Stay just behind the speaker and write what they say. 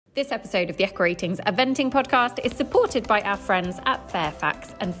This episode of the Echo Ratings Eventing Podcast is supported by our friends at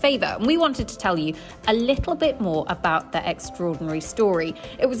Fairfax and Favour, and we wanted to tell you a little bit more about their extraordinary story.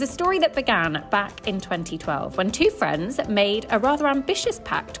 It was a story that began back in 2012 when two friends made a rather ambitious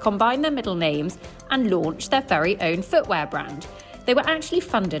pact to combine their middle names and launch their very own footwear brand. They were actually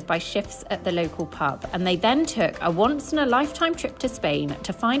funded by shifts at the local pub, and they then took a once-in-a-lifetime trip to Spain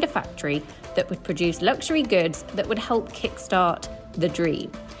to find a factory that would produce luxury goods that would help kickstart the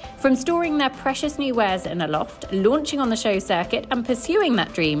dream. From storing their precious new wares in a loft, launching on the show circuit and pursuing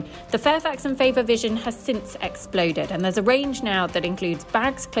that dream, the Fairfax and Favour vision has since exploded, and there's a range now that includes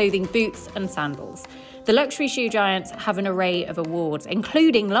bags, clothing, boots and sandals. The luxury shoe giants have an array of awards,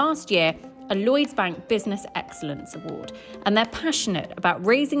 including last year a Lloyds Bank Business Excellence Award, and they're passionate about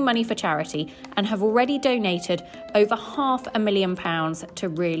raising money for charity and have already donated over £500,000 to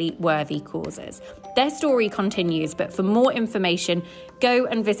really worthy causes. Their story continues, but for more information, go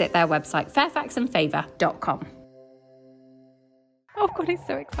and visit their website, fairfaxandfavour.com. Oh God, it's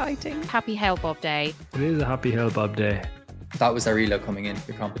so exciting. Happy Hail Bob Day. It is a happy Hail Bob Day. That was our reload coming in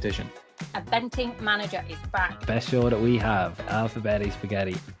for competition. Eventing Manager is back. Best show that we have, Alphabetti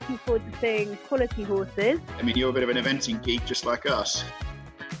Spaghetti. Looking forward to seeing quality horses. I mean, you're a bit of an eventing geek just like us.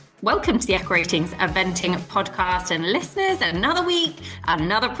 Welcome to the Echo Ratings Eventing Podcast, and listeners, another week,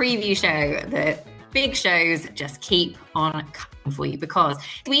 another preview show. The big shows just keep on coming for you because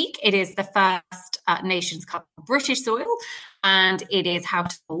this week it is the first Nations Cup British soil, and it is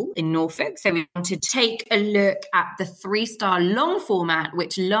Houghton in Norfolk. So we wanted to take a look at the 3-star long format,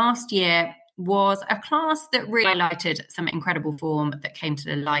 which last year was a class that really highlighted some incredible form that came to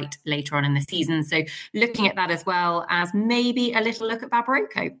the light later on in the season. So looking at that as well as maybe a little look at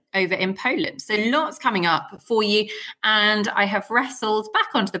Babaroko over in Poland. So lots coming up for you. And I have Russelled back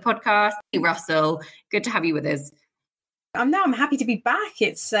onto the podcast. Hey, Russell, good to have you with us. I'm happy to be back.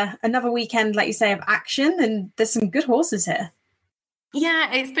 It's another weekend, like you say, of action, and there's some good horses here.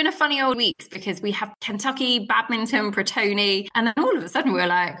 Yeah, it's been a funny old week because we have Kentucky, badminton, Protoni, and then all of a sudden we're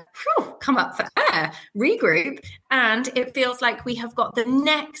like, come up for air, regroup, and it feels like we have got the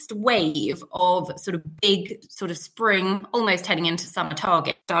next wave of sort of big sort of spring, almost heading into summer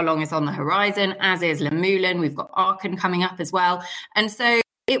target. Darlong is on the horizon, as is Lemulan. We've got Aachen coming up as well. And so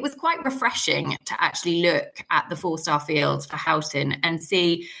it was quite refreshing to actually look at the 4-star fields for Houghton and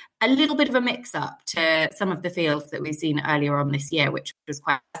see a little bit of a mix-up to some of the fields that we've seen earlier on this year, which was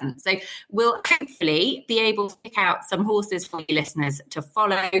quite pleasant. So we'll hopefully be able to pick out some horses for you listeners to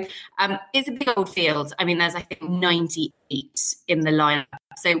follow. It's a big old field. I mean, there's, I think, 98 in the lineup.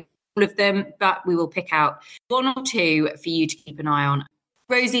 So all of them, but we will pick out one or two for you to keep an eye on.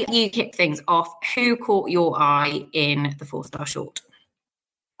 Rosie, you kick things off. Who caught your eye in the 4-star short?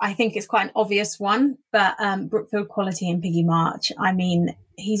 I think it's quite an obvious one, but Brookfield Quality and Piggy March. I mean,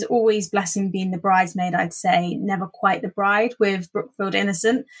 he's always blessing being the bridesmaid, I'd say, never quite the bride with Brookfield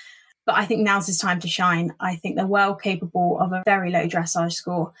Innocent. But I think now's his time to shine. I think they're well capable of a very low dressage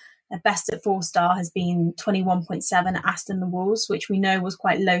score. Their best at 4-star has been 21.7 at Aston the Wolves, which we know was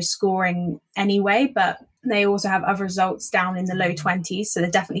quite low scoring anyway, but they also have other results down in the low 20s, so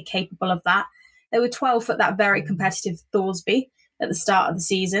they're definitely capable of that. They were 12th at that very competitive Thorsby at the start of the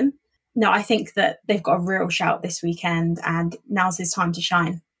season. No, I think that they've got a real shout this weekend, and now's his time to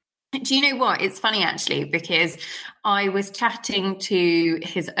shine. Do you know what? It's funny, actually, because I was chatting to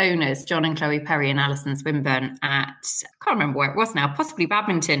his owners, John and Chloe Perry and Alison Swinburne at, I can't remember where it was now, possibly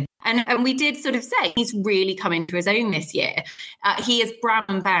badminton. And we did sort of say he's really come into his own this year. He is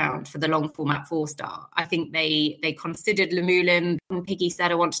Bramham bound for the long format 4-star. I think they considered Lemulan, and Piggy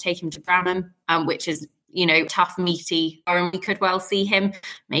said, I want to take him to Bramham, which is, you know, tough, meaty, and we could well see him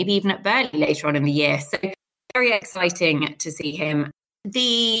maybe even at Burley later on in the year. So very exciting to see him.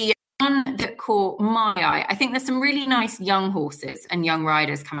 The one that caught my eye, I think there's some really nice young horses and young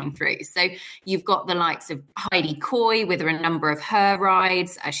riders coming through. So you've got the likes of Heidi Coy with a number of her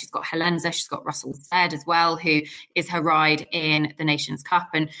rides. She's got Helenza, she's got Russell Stead as well, who is her ride in the Nations Cup.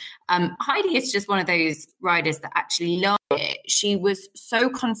 And Heidi is just one of those riders that actually love it. She was so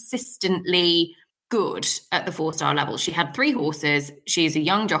consistently good at the 4-star level. She had 3 horses. She's a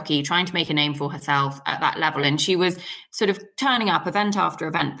young jockey trying to make a name for herself at that level. And she was sort of turning up event after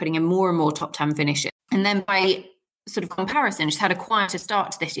event, putting in more and more top 10 finishes. And then by sort of comparison, she's had a quieter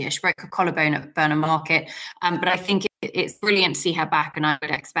start to this year. She broke her collarbone at Burnham Market. But I think it's brilliant to see her back, and I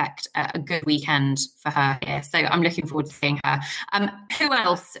would expect a good weekend for her here. So I'm looking forward to seeing her. Who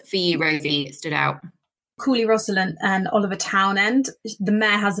else for you, Rosie, stood out? Cooley Rosalind and Oliver Townend. The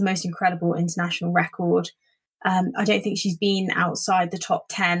mare has the most incredible international record. I don't think she's been outside the top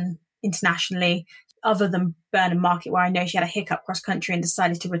 10 internationally. other than Burnham Market, where I know she had a hiccup cross country and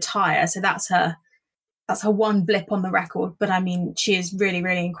decided to retire. So that's her one blip on the record. But I mean, she is really,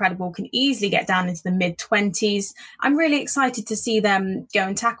 really incredible, can easily get down into the mid-20s. I'm really excited to see them go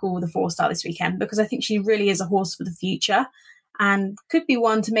and tackle the 4-star this weekend, because I think she really is a horse for the future and could be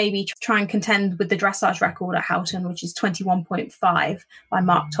one to maybe try and contend with the dressage record at Houghton, which is 21.5 by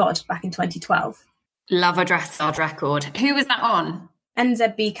Mark Todd back in 2012. Love a dressage record. Who was that on?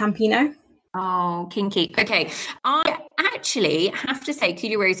 NZB Campino. Oh, kinky. Okay. I actually have to say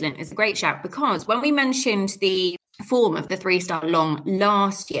Cooley Rosalind is a great shout, because when we mentioned the form of the 3-star long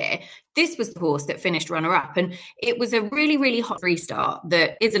last year, this was the horse that finished runner-up, and it was a really, really hot 3-star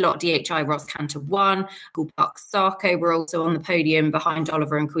that is a lot. DHI Ross Cantor won. Cool Park Sarko were also on the podium behind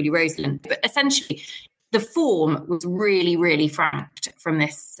Oliver and Cooley Rosalind. But essentially, the form was really, really franked from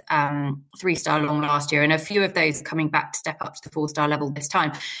this 3-star long last year, and a few of those coming back to step up to the 4-star level this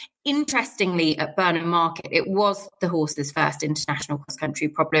time. Interestingly, at Burnham Market, it was the horse's first international cross-country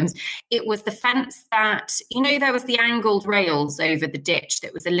problems. It was the fence that, there was the angled rails over the ditch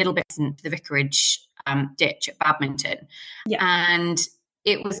that was a little bit to the vicarage ditch at Badminton. Yeah. And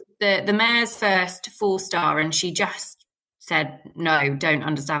it was the mare's first 4-star, and she just said, no, don't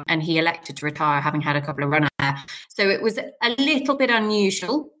understand. And he elected to retire, having had a couple of runners there. So it was a little bit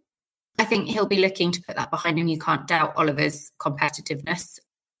unusual. I think he'll be looking to put that behind him. You can't doubt Oliver's competitiveness.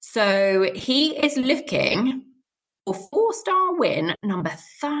 So he is looking for 4-star win number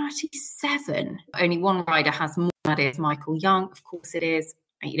 37. Only one rider has more, that is Michael Young. Of course it is.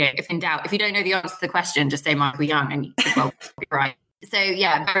 If in doubt, if you don't know the answer to the question, just say Michael Young and you could well be right. So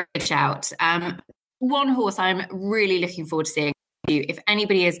yeah, very good shout. One horse I'm really looking forward to seeing. If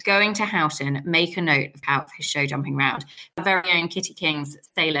anybody is going to Houghton, make a note of his show jumping round. Our very own Kitty King's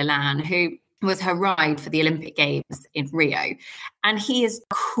Sailor Lan, who was her ride for the Olympic Games in Rio. And he is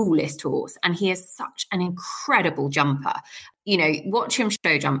the coolest horse, and he is such an incredible jumper. Watch him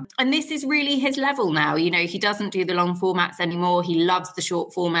show jump. And this is really his level now. He doesn't do the long formats anymore. He loves the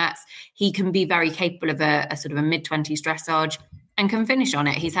short formats. He can be very capable of a sort of a mid-20s dressage and can finish on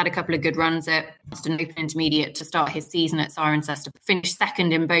it. He's had a couple of good runs at Boston Open Intermediate to start his season at Cirencester, finished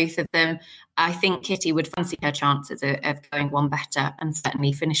second in both of them. I think Kitty would fancy her chances of going one better and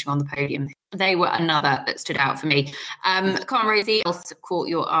certainly finishing on the podium. They were another that stood out for me. Come on, Rosie, else caught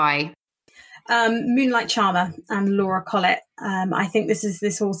your eye? Moonlight Charmer and Laura Collett. I think this is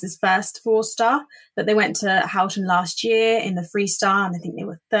this horse's first 4-star, but they went to Houghton last year in the 3-star, and I think they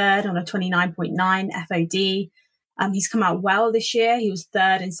were third on a 29.9 FOD. He's come out well this year. He was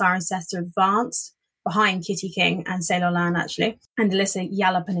third in Cirencester Advanced, behind Kitty King and Sailor Lan, actually, and Alyssa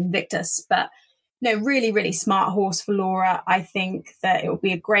Yallop and Invictus. But no, really, really smart horse for Laura. I think that it will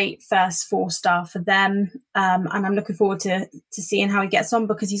be a great first 4-star for them. And I'm looking forward to seeing how he gets on,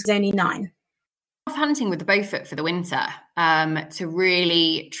 because he's only 9. Hunting with the Beaufort for the winter to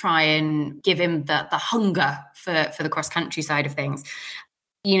really try and give him the hunger for the cross-country side of things.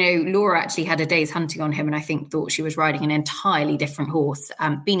 Laura actually had a day's hunting on him, and I think thought she was riding an entirely different horse.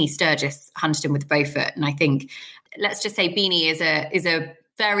 Beanie Sturgis hunted him with the Beaufort, and I think, let's just say Beanie is a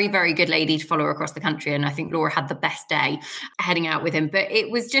very, very good lady to follow across the country, and I think Laura had the best day heading out with him. But it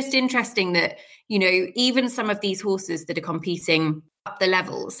was just interesting that, even some of these horses that are competing up the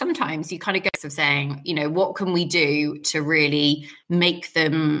levels, sometimes you kind of go of saying, what can we do to really make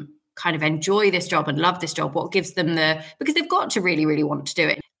them kind of enjoy this job and love this job? What gives them because they've got to really, really want to do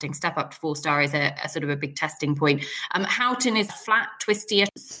it. Step up to 4-star is a sort of a big testing point. Houghton is flat, twistier,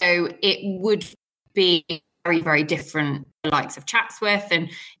 so it would be very, very different, the likes of Chatsworth, and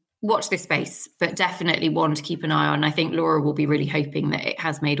watch this space, but definitely one to keep an eye on. I think Laura will be really hoping that it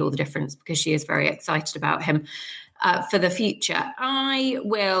has made all the difference, because she is very excited about him for the future. I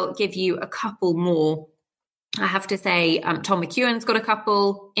will give you a couple more. I have to say, Tom McEwen's got a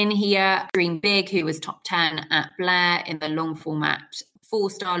couple in here. Dream Big, who was top 10 at Blair in the long format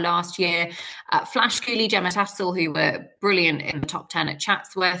 4-star last year. Flash Cooley, Gemma Tassel, who were brilliant in the top 10 at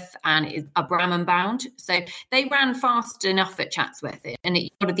Chatsworth, and are Bramham bound. So they ran fast enough at Chatsworth. And a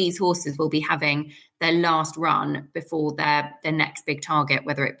lot of these horses will be having their last run before their next big target,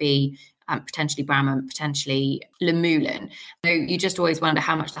 whether it be potentially Bramham, potentially Lamoulen. So you just always wonder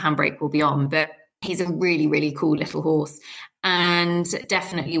how much the handbrake will be on. But he's a really, really cool little horse, and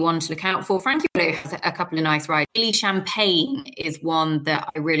definitely one to look out for. Frankie Blue has a couple of nice rides. Billy Champagne is one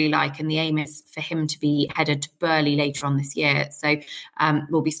that I really like, and the aim is for him to be headed to Burley later on this year. So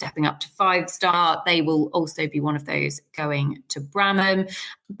we'll be stepping up to 5-star. They will also be one of those going to Bramham.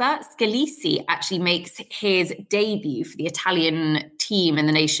 But Scalisi actually makes his debut for the Italian team in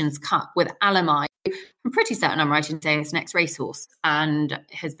the Nations Cup with Alamai. I'm pretty certain I'm right in saying it's an ex-racehorse and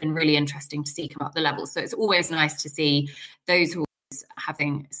has been really interesting to see come up the levels. So it's always nice to see those horses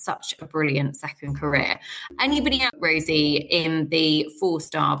having such a brilliant second career. Anybody else, Rosie, in the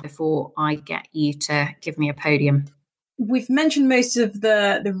 4-star before I get you to give me a podium? We've mentioned most of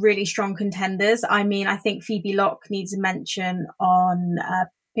the really strong contenders. I mean, I think Phoebe Locke needs a mention on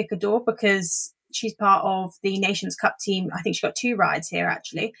Picador because she's part of the Nations Cup team. I think she got 2 rides here,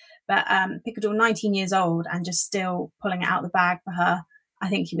 actually. But Picador, 19 years old and just still pulling it out the bag for her. I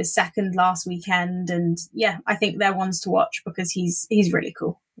think he was second last weekend. And yeah, I think they're ones to watch because he's really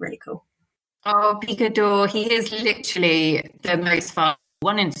cool. Really cool. Oh, Picador, he is literally the most fun.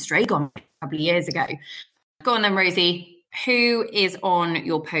 Won in Stragon a couple of years ago. Go on then, Rosie. Who is on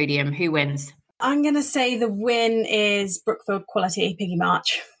your podium? Who wins? I'm going to say the win is Brookfield Quality, Piggy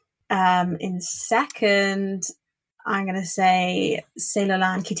March. In second, I'm going to say Sailor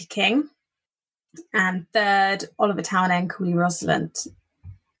Land, Kitty King. And third, Oliver Townend, Cooley Rosalind.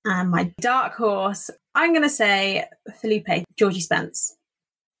 And my dark horse, I'm going to say Felipe, Georgie Spence.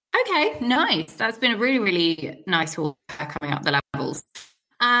 Okay, nice. That's been a really, really nice horse coming up the levels.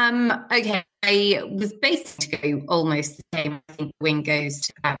 Okay, I was basically to go almost the same. I think the win goes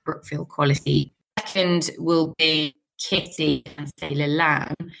to Brookfield Quality. Second will be Kitty and Sailor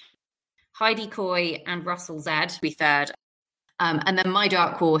Lamb. Heidi Coy and Russell Z be third. And then my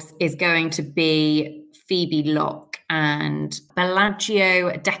dark horse is going to be Phoebe Locke and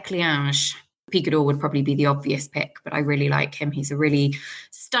Bellagio Decliange. Picador would probably be the obvious pick, but I really like him. He's a really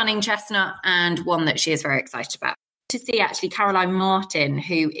stunning chestnut and one that she is very excited about. To see actually Caroline Martin,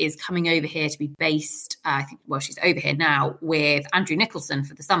 who is coming over here to be based, she's over here now with Andrew Nicholson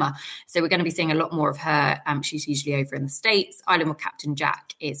for the summer. So we're going to be seeing a lot more of her. She's usually over in the States. Islandwood Captain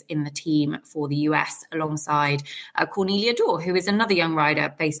Jack is in the team for the US alongside Cornelia Dorr, who is another young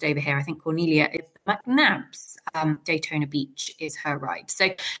rider based over here. I think Cornelia is McNabbs. Daytona Beach is her ride. So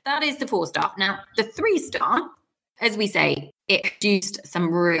that is the 4-star. Now, the 3-star, as we say, it produced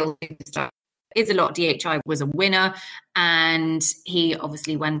some real superstars. Is-a-Lot DHI was a winner, and he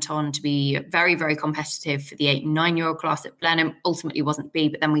obviously went on to be very, very competitive for the 8 and 9-year-old class at Blenheim. Ultimately wasn't B,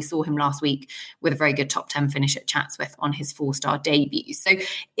 but then we saw him last week with a very good top 10 finish at Chatsworth on his 4-star debut. So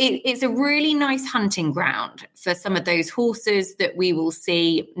it's a really nice hunting ground for some of those horses that we will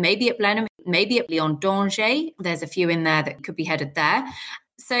see maybe at Blenheim, maybe at Leon Danger. There's a few in there that could be headed there.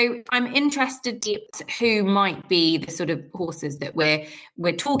 So I'm interested in who might be the sort of horses that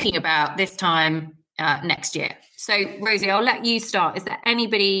we're talking about this time next year. So, Rosie, I'll let you start. Is there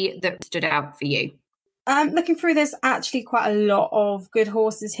anybody that stood out for you? Looking through, there's actually quite a lot of good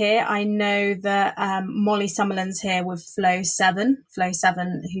horses here. I know that Molly Summerland's here with Flow 7,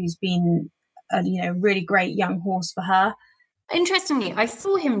 who's been a really great young horse for her. Interestingly, I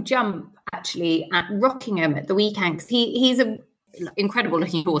saw him jump actually at Rockingham at the weekend because he's a incredible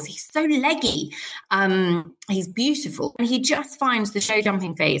looking horse. He's so leggy. He's beautiful. And he just finds the show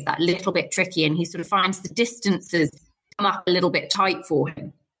jumping phase that little bit tricky, and he sort of finds the distances come up a little bit tight for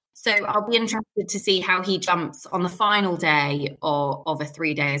him. So I'll be interested to see how he jumps on the final day of a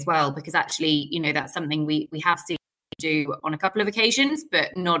 3-day as well, because actually, that's something we have seen do on a couple of occasions,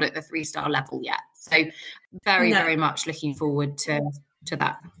 but not at the 3-star level yet. So very much looking forward to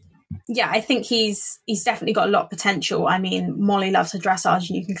that. Yeah, I think he's definitely got a lot of potential. I mean, Molly loves her dressage,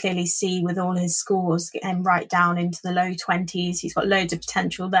 and you can clearly see with all his scores getting right down into the low 20s. He's got loads of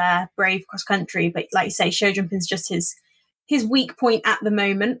potential there. Brave cross country, but like you say, show jumping is just his weak point at the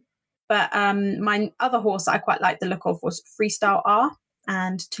moment. But my other horse that I quite like the look of was Freestyle R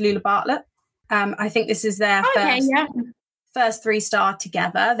and Tallulah Bartlett. I think this is their first 3-star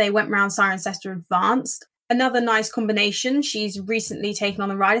together. They went round Cirencester Advanced. Another nice combination. She's recently taken on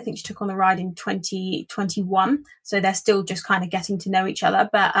the ride. I think she took on the ride in 2021. So they're still just kind of getting to know each other.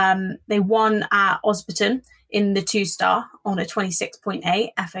 But they won at Osberton in the 2-star on a 26.8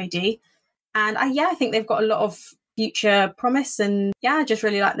 FOD. And I think they've got a lot of future promise. And I just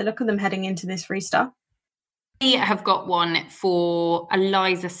really like the look of them heading into this 3-star. We have got one for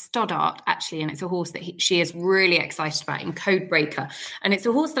Eliza Stoddart, actually, and it's a horse that she is really excited about in Codebreaker. And it's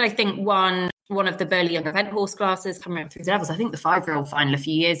a horse that I think won one of the Burley Young Event horse classes coming up through the levels. I think the 5-year-old final a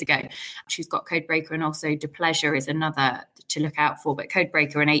few years ago. She's got Codebreaker, and also De Pleasure is another to look out for. But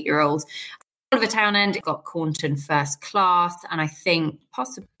Codebreaker, an 8-year-old. Oliver Townend got Cornton first class, and I think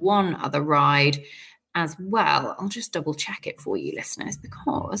possibly one other ride as well. I'll just double check it for you, listeners,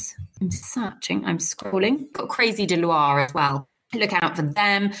 because I'm searching, I'm scrolling. Got Crazy de Loire as well. Look out for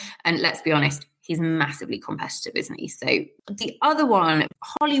them. And let's be honest, he's massively competitive, isn't he? So the other one,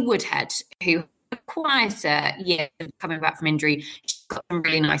 Holly Woodhead, who had a quieter year coming back from injury, she's got some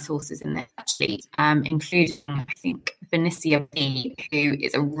really nice horses in there, actually, including, I think, Benicia B, who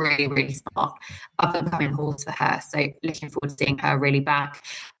is a really, really smart up-and-coming horse for her. So looking forward to seeing her really back.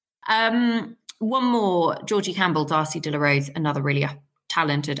 One more, Georgie Campbell, Darcy de la Rose, another really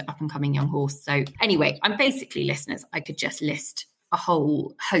talented up-and-coming young horse. So anyway, I'm basically, listeners, I could just list a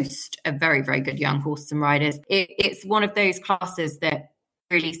whole host of very, very good young horses and riders. It's one of those classes that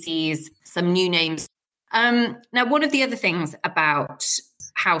really sees some new names. Now, one of the other things about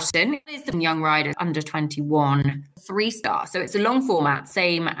Houghton is the young riders under 21 3-star. So it's a long format,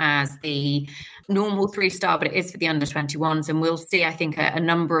 same as the normal 3-star, but it is for the under 21s. And we'll see, I think, a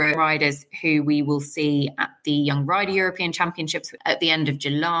number of riders who we will see at the Young Rider European Championships at the end of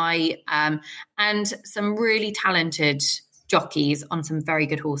July, and some really talented jockeys on some very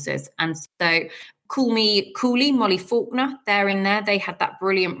good horses. And so Cooley, Molly Faulkner, they're in there. They had that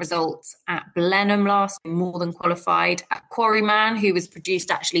brilliant result at Blenheim last, more than qualified. At Quarryman, who was produced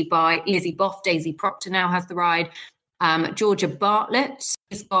actually by Lizzie Boff, Daisy Proctor now has the ride. Georgia Bartlett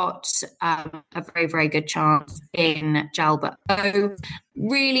has got a very, very good chance in Jalba. So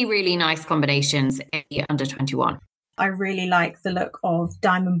really, really nice combinations in the under 21. I really like the look of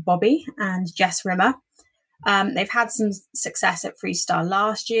Diamond Bobby and Jess Rimmer. They've had some success at Freestyle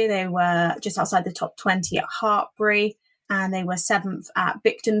last year. They were just outside the top 20 at Hartbury, and they were 7th at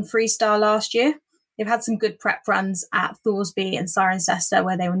Bicton Freestyle last year. They've had some good prep runs at Thoresby and Cirencester,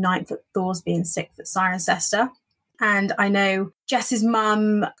 where they were 9th at Thoresby and 6th at Cirencester. And I know Jess's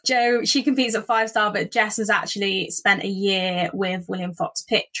mum, Jo, she competes at 5-star, but Jess has actually spent a year with William Fox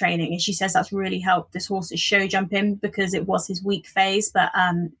Pitt training. And she says that's really helped this horse's show jumping, because it was his weak phase, but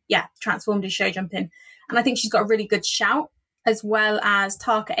transformed his show jumping. And I think she's got a really good shout, as well as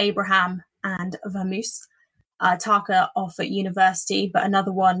Tarka Abraham and Vamoose. Tarka off at university, but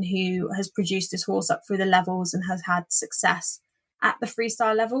another one who has produced this horse up through the levels and has had success at the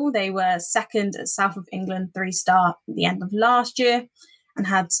freestyle level. They were 2nd at South of England 3-star at the end of last year, and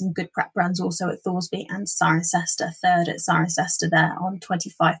had some good prep runs also at Thoresby and Cirencester, 3rd at Cirencester there on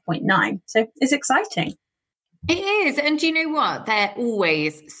 25.9. So it's exciting. It is. And do you know what? They're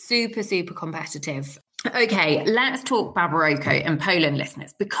always super, super competitive. Okay, let's talk Babaroko in Poland,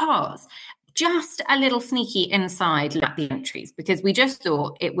 listeners, because just a little sneaky inside at the entries, because we just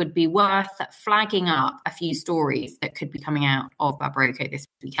thought it would be worth flagging up a few stories that could be coming out of Babaroko this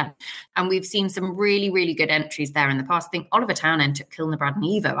weekend. And we've seen some really, really good entries there in the past. I think Oliver Townend took Kilnabrad and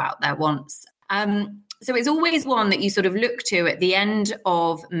Evo out there once. So it's always one that you sort of look to at the end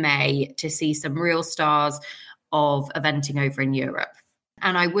of May to see some real stars of eventing over in Europe.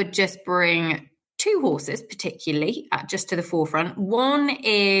 And I would just bring 2 horses particularly just to the forefront. One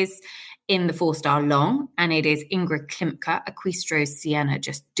is in the 4-star long, and it is Ingrid Klimka, Equistros Sienna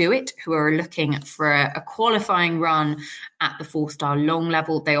Just Do It, who are looking for a qualifying run at the 4-star long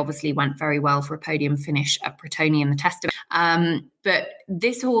level. They obviously went very well for a podium finish at Bretoni in the Testament. But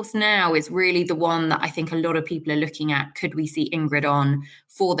this horse now is really the one that I think a lot of people are looking at. Could we see Ingrid on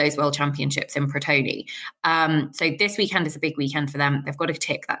for those World Championships in Bretoni? So this weekend is a big weekend for them. They've got to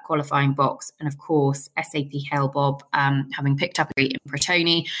tick that qualifying box. And of course, SAP Hail Bob, having picked up a in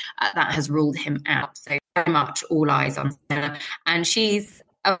Bretoni, that has ruled him out. So very much all eyes on Stella. And she's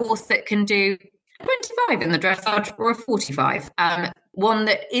a horse that can do 25 in the dressage or a 45. One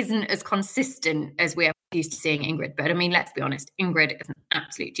that isn't as consistent as we are used to seeing Ingrid. But I mean, let's be honest, Ingrid is an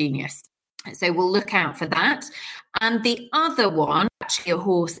absolute genius. So we'll look out for that. And the other one, actually a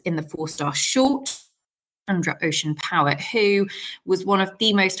horse in the 4-star short, Andra Ocean Power, who was one of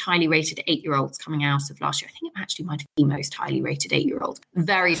the most highly rated 8-year-olds coming out of last year. I think it actually might have been the most highly rated 8-year-old.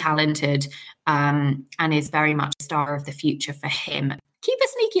 Very talented, and is very much a star of the future for him. Keep a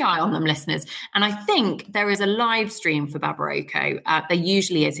sneaky eye on them, listeners. And I think there is a live stream for Babaroko. There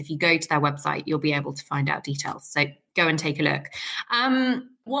usually is. If you go to their website, you'll be able to find out details. So go and take a look.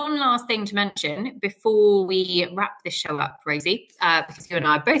 One last thing to mention before we wrap this show up, Rosie, because you and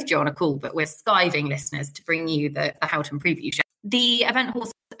I are both due on a call, but we're skiving listeners to bring you the Houghton preview show. The Event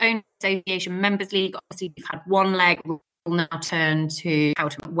Horse Owners Association Members League, obviously we've had one leg, will now turn to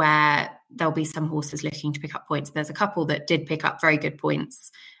Houghton, where there'll be some horses looking to pick up points. There's a couple that did pick up very good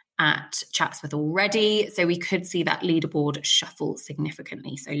points at Chatsworth already, so we could see that leaderboard shuffle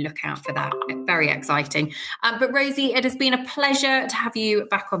significantly. So look out for that. Very exciting. But Rosie, it has been a pleasure to have you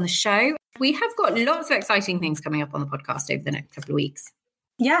back on the show. We have got lots of exciting things coming up on the podcast over the next couple of weeks.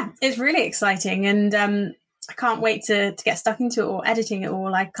 Yeah, it's really exciting, and I can't wait to get stuck into it or editing it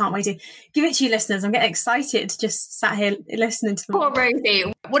all. I can't wait to give it to you, listeners. I'm getting excited just sat here listening to them. Poor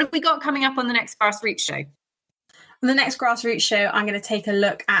Rosie. What have we got coming up on the next Grassroots show? On the next Grassroots show, I'm going to take a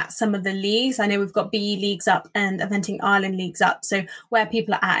look at some of the leagues. I know we've got BE leagues up and Eventing Ireland leagues up. So where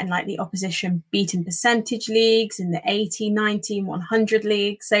people are at in like the opposition beaten percentage leagues, in the 80, 90, 100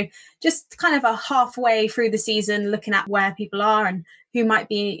 leagues. So just kind of a halfway through the season, looking at where people are and who might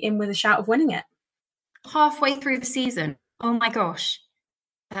be in with a shout of winning it. Halfway through the season. Oh my gosh.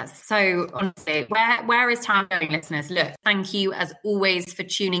 That's so, honestly, where is time going, listeners? Look, thank you as always for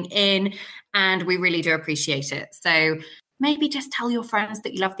tuning in, and we really do appreciate it. So maybe just tell your friends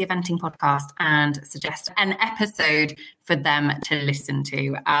that you love the Eventing podcast and suggest an episode for them to listen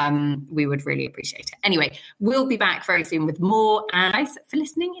to. We would really appreciate it. Anyway, we'll be back very soon with more, and thanks for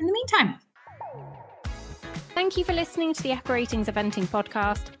listening in the meantime. Thank you for listening to the Epping Eventing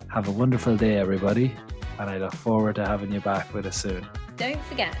podcast. Have a wonderful day, everybody. And I look forward to having you back with us soon. Don't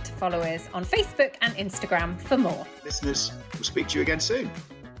forget to follow us on Facebook and Instagram for more. Listeners, we'll speak to you again soon.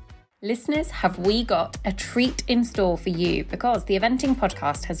 Listeners, have we got a treat in store for you, because the Eventing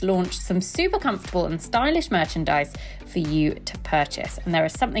podcast has launched some super comfortable and stylish merchandise for you to purchase. And there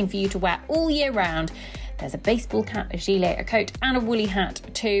is something for you to wear all year round. There's a baseball cap, a gilet, a coat and a woolly hat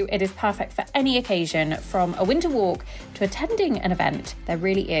too. It is perfect for any occasion, from a winter walk to attending an event. There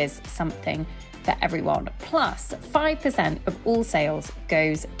really is something for everyone. Plus, 5% of all sales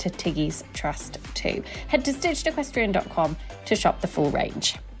goes to Tiggy's Trust too. Head to stitchedequestrian.com to shop the full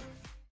range.